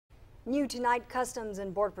New tonight, Customs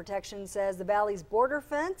and Border Protection says the Valley's border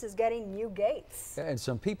fence is getting new gates. And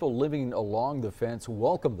some people living along the fence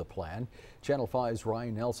welcome the plan. Channel 5's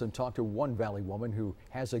Ryan Nelson talked to one Valley woman who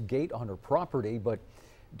has a gate on her property but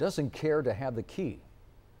doesn't care to have the key.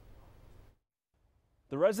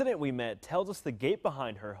 The resident we met tells us the gate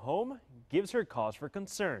behind her home gives her cause for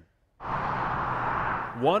concern.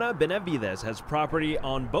 Juana Benavides has property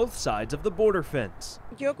on both sides of the border fence.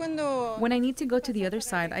 When I need to go to the other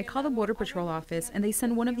side, I call the Border Patrol office and they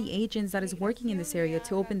send one of the agents that is working in this area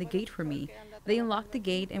to open the gate for me. They unlock the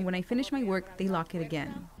gate and when I finish my work, they lock it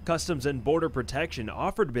again. Customs and Border Protection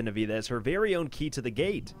offered Benavides her very own key to the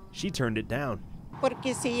gate. She turned it down.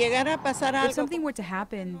 If something were to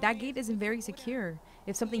happen, that gate isn't very secure.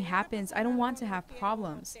 If something happens, I don't want to have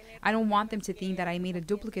problems. I don't want them to think that I made a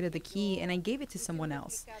duplicate of the key and I gave it to someone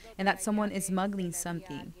else, and that someone is smuggling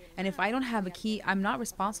something. And if I don't have a key, I'm not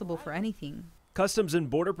responsible for anything. Customs and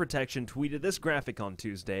Border Protection tweeted this graphic on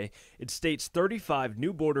Tuesday. It states 35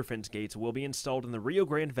 new border fence gates will be installed in the Rio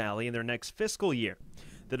Grande Valley in their next fiscal year.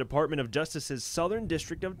 The Department of Justice's Southern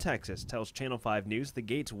District of Texas tells Channel 5 News the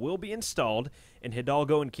gates will be installed in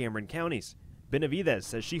Hidalgo and Cameron counties. Benavides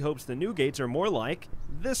says she hopes the new gates are more like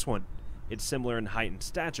this one. It's similar in height and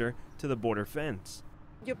stature to the border fence.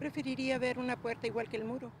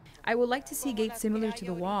 I would like to see gates similar to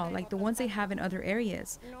the wall, like the ones they have in other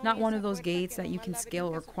areas, not one of those gates that you can scale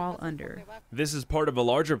or crawl under. This is part of a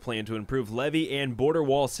larger plan to improve levee and border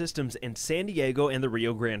wall systems in San Diego and the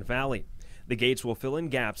Rio Grande Valley. The gates will fill in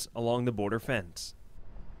gaps along the border fence.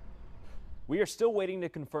 We are still waiting to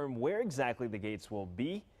confirm where exactly the gates will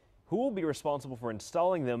be, who will be responsible for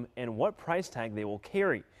installing them, and what price tag they will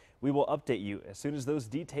carry. We will update you as soon as those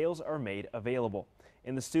details are made available.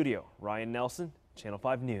 In the studio, Ryan Nelson, Channel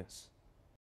 5 News.